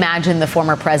may imagine the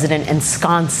former president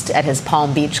ensconced at his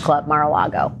Palm Beach club,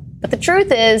 Mar-a-Lago. But the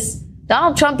truth is,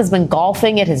 Donald Trump has been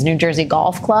golfing at his New Jersey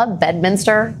golf club,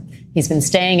 Bedminster. He's been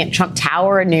staying at Trump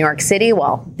Tower in New York City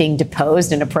while being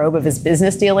deposed in a probe of his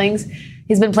business dealings.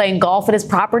 He's been playing golf at his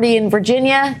property in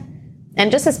Virginia. And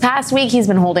just this past week, he's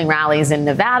been holding rallies in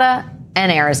Nevada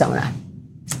and Arizona.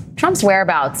 Trump's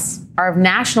whereabouts are of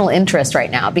national interest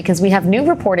right now because we have new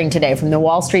reporting today from the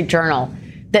Wall Street Journal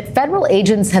that federal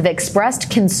agents have expressed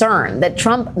concern that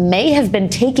Trump may have been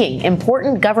taking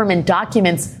important government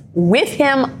documents with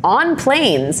him on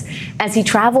planes as he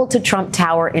traveled to Trump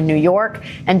Tower in New York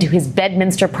and to his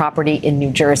Bedminster property in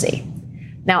New Jersey.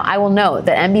 Now, I will note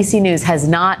that NBC News has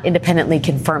not independently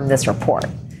confirmed this report.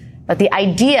 But the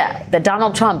idea that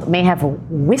Donald Trump may have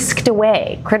whisked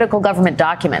away critical government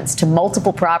documents to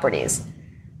multiple properties,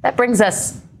 that brings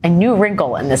us a new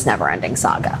wrinkle in this never-ending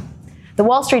saga. The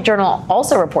Wall Street Journal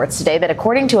also reports today that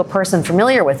according to a person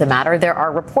familiar with the matter, there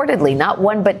are reportedly not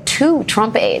 1 but 2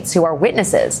 Trump aides who are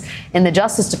witnesses in the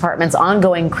Justice Department's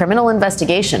ongoing criminal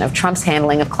investigation of Trump's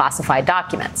handling of classified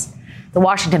documents. The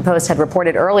Washington Post had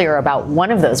reported earlier about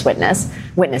one of those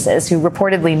witnesses who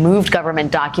reportedly moved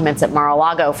government documents at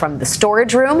Mar-a-Lago from the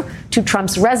storage room to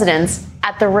Trump's residence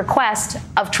at the request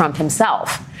of Trump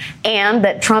himself, and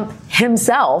that Trump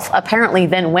himself apparently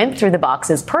then went through the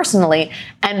boxes personally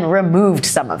and removed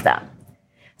some of them.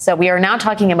 So we are now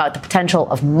talking about the potential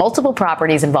of multiple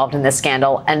properties involved in this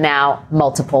scandal and now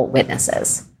multiple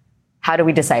witnesses. How do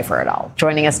we decipher it all?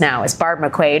 Joining us now is Barb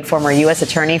McQuaid, former U.S.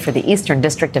 Attorney for the Eastern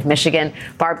District of Michigan.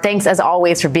 Barb, thanks as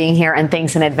always for being here, and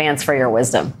thanks in advance for your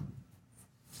wisdom.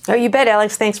 Oh, you bet,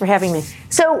 Alex. Thanks for having me.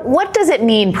 So what does it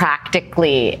mean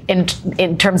practically in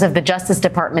terms of the Justice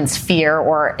Department's fear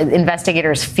or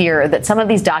investigators' fear that some of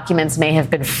these documents may have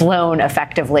been flown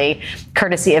effectively,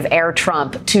 courtesy of Air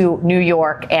Trump, to New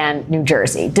York and New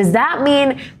Jersey? Does that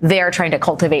mean they're trying to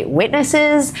cultivate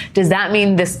witnesses? Does that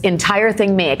mean this entire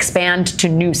thing may expand to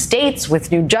new states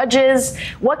with new judges?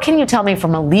 What can you tell me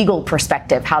from a legal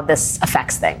perspective how this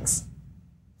affects things?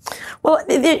 Well,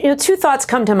 2 thoughts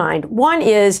come to mind. One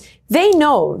is they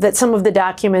know that some of the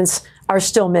documents are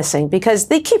still missing because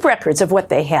they keep records of what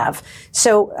they have.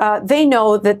 So they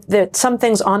know that some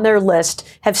things on their list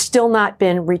have still not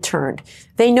been returned.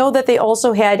 They know that they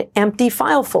also had empty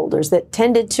file folders that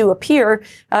tended to appear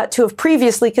to have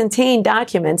previously contained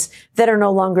documents that are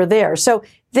no longer there. So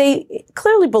they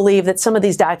clearly believe that some of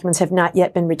these documents have not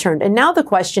yet been returned. And now the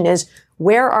question is,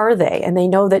 where are they? And they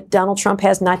know that Donald Trump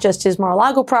has not just his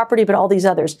Mar-a-Lago property, but all these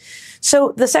others.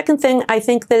 So the second thing I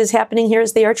think that is happening here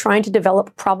is they are trying to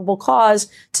develop probable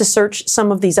cause to search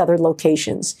some of these other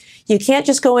locations. You can't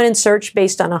just go in and search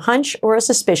based on a hunch or a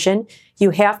suspicion.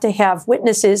 You have to have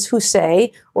witnesses who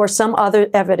say, or some other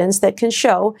evidence that can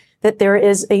show that there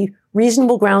is a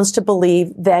reasonable grounds to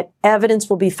believe that evidence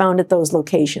will be found at those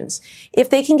locations. If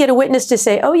they can get a witness to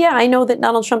say, oh yeah, I know that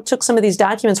Donald Trump took some of these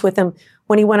documents with him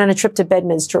when he went on a trip to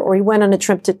Bedminster or he went on a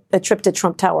trip to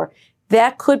Trump Tower,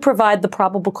 that could provide the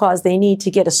probable cause they need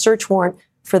to get a search warrant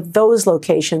for those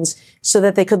locations so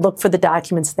that they could look for the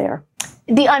documents there.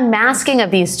 The unmasking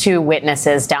of these two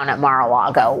witnesses down at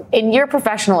Mar-a-Lago, in your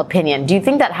professional opinion, do you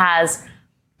think that has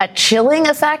a chilling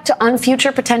effect on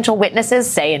future potential witnesses,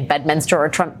 say in Bedminster or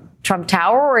Trump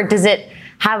Tower, or does it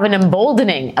have an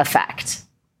emboldening effect?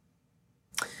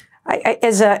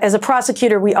 As a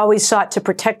prosecutor, we always sought to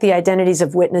protect the identities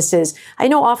of witnesses. I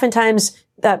know oftentimes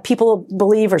people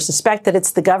believe or suspect that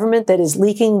it's the government that is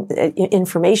leaking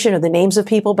information or the names of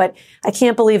people, but I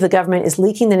can't believe the government is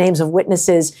leaking the names of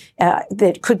witnesses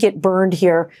that could get burned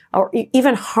here or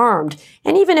even harmed.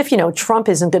 And even if, Trump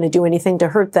isn't going to do anything to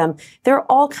hurt them, there are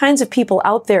all kinds of people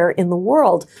out there in the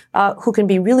world who can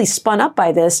be really spun up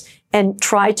by this and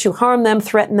try to harm them,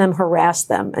 threaten them, harass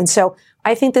them. And so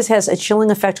I think this has a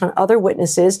chilling effect on other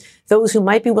witnesses. Those who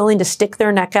might be willing to stick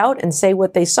their neck out and say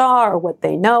what they saw or what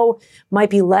they know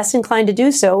might be less inclined to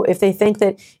do so if they think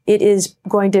that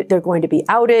they're going to be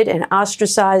outed and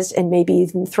ostracized and maybe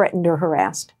even threatened or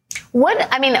harassed.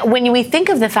 When we think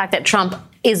of the fact that Trump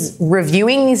is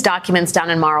reviewing these documents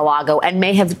down in Mar-a-Lago and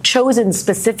may have chosen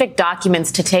specific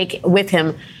documents to take with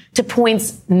him to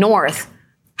points north,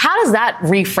 how does that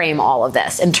reframe all of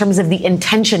this in terms of the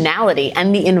intentionality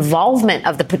and the involvement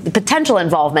of the potential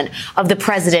involvement of the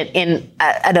president in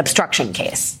an obstruction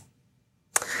case?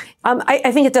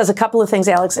 I think it does a couple of things,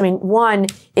 Alex. One,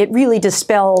 it really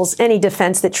dispels any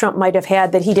defense that Trump might have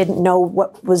had that he didn't know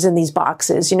what was in these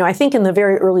boxes. I think in the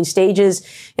very early stages,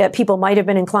 people might have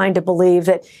been inclined to believe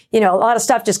that, a lot of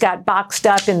stuff just got boxed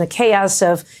up in the chaos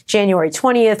of January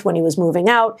 20th when he was moving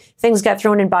out. Things got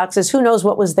thrown in boxes. Who knows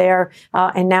what was there?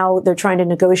 And now they're trying to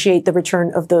negotiate the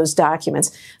return of those documents.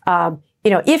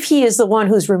 If he is the one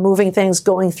who's removing things,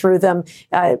 going through them,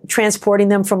 transporting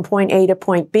them from point A to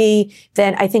point B,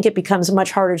 then I think it becomes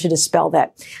much harder to dispel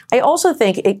that. I also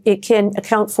think it can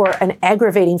account for an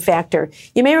aggravating factor.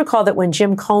 You may recall that when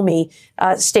Jim Comey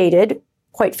stated,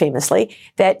 quite famously,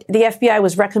 that the FBI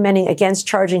was recommending against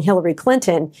charging Hillary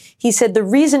Clinton, he said the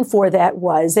reason for that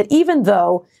was that even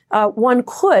though one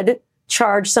could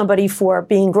charge somebody for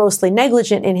being grossly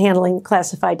negligent in handling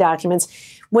classified documents,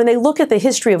 when they look at the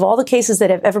history of all the cases that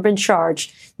have ever been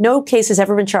charged, no case has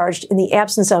ever been charged in the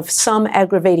absence of some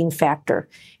aggravating factor.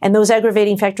 And those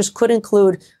aggravating factors could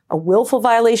include a willful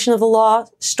violation of the law,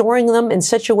 storing them in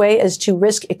such a way as to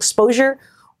risk exposure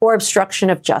or obstruction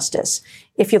of justice.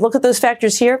 If you look at those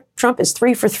factors here, Trump is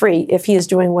 3 for 3 if he is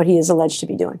doing what he is alleged to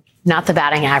be doing. Not the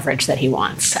batting average that he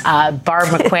wants. Barb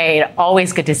McQuaid,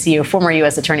 always good to see you, former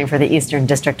U.S. Attorney for the Eastern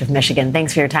District of Michigan.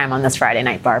 Thanks for your time on this Friday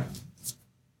night, Barb.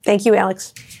 Thank you,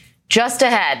 Alex. Just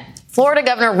ahead, Florida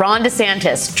Governor Ron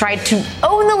DeSantis tried to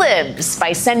own the libs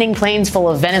by sending planes full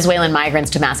of Venezuelan migrants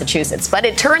to Massachusetts. But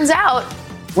it turns out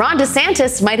Ron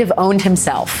DeSantis might have owned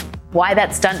himself. Why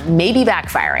that stunt may be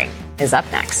backfiring is up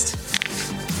next.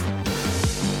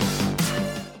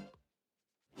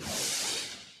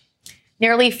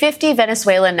 Nearly 50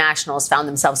 Venezuelan nationals found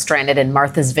themselves stranded in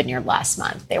Martha's Vineyard last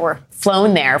month. They were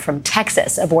flown there from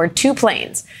Texas aboard 2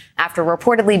 planes after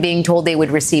reportedly being told they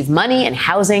would receive money and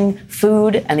housing,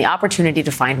 food, and the opportunity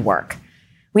to find work.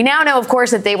 We now know, of course,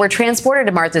 that they were transported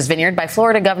to Martha's Vineyard by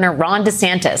Florida Governor Ron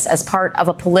DeSantis as part of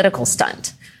a political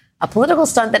stunt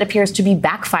that appears to be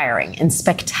backfiring in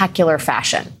spectacular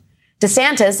fashion.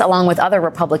 DeSantis, along with other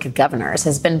Republican governors,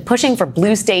 has been pushing for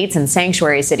blue states and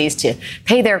sanctuary cities to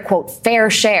pay their, quote, fair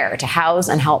share to house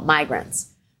and help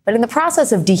migrants. But in the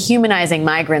process of dehumanizing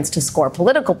migrants to score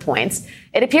political points,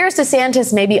 it appears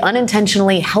DeSantis may be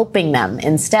unintentionally helping them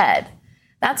instead.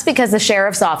 That's because the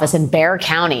sheriff's office in Bexar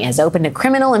County has opened a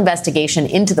criminal investigation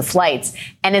into the flights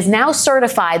and is now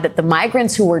certified that the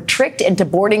migrants who were tricked into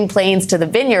boarding planes to the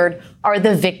vineyard are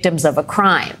the victims of a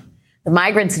crime. The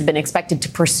migrants had been expected to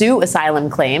pursue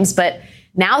asylum claims, but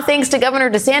now, thanks to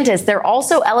Governor DeSantis, they're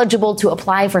also eligible to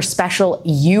apply for special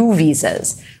U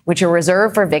visas, which are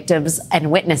reserved for victims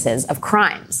and witnesses of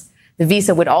crimes. The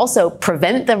visa would also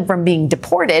prevent them from being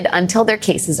deported until their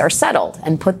cases are settled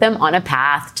and put them on a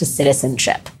path to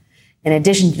citizenship. In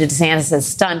addition to DeSantis'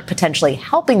 stunt potentially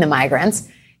helping the migrants,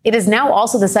 It is now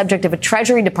also the subject of a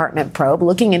Treasury Department probe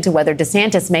looking into whether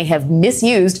DeSantis may have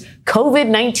misused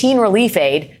COVID-19 relief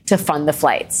aid to fund the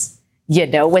flights. You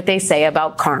know what they say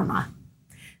about karma.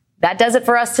 That does it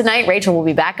for us tonight. Rachel will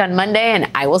be back on Monday, and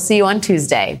I will see you on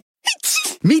Tuesday.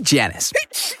 Meet Janice.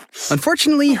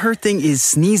 Unfortunately, her thing is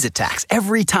sneeze attacks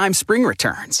every time spring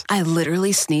returns. I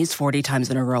literally sneezed 40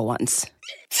 times in a row once.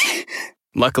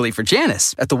 Luckily for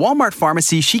Janice, at the Walmart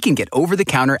pharmacy, she can get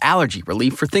over-the-counter allergy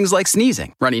relief for things like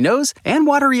sneezing, runny nose, and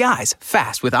watery eyes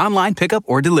fast with online pickup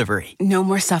or delivery. No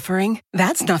more suffering?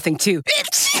 That's nothing to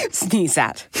sneeze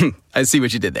at. I see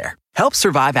what you did there. Help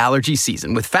survive allergy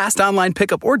season with fast online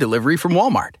pickup or delivery from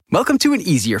Walmart. Welcome to an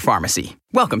easier pharmacy.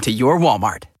 Welcome to your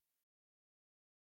Walmart.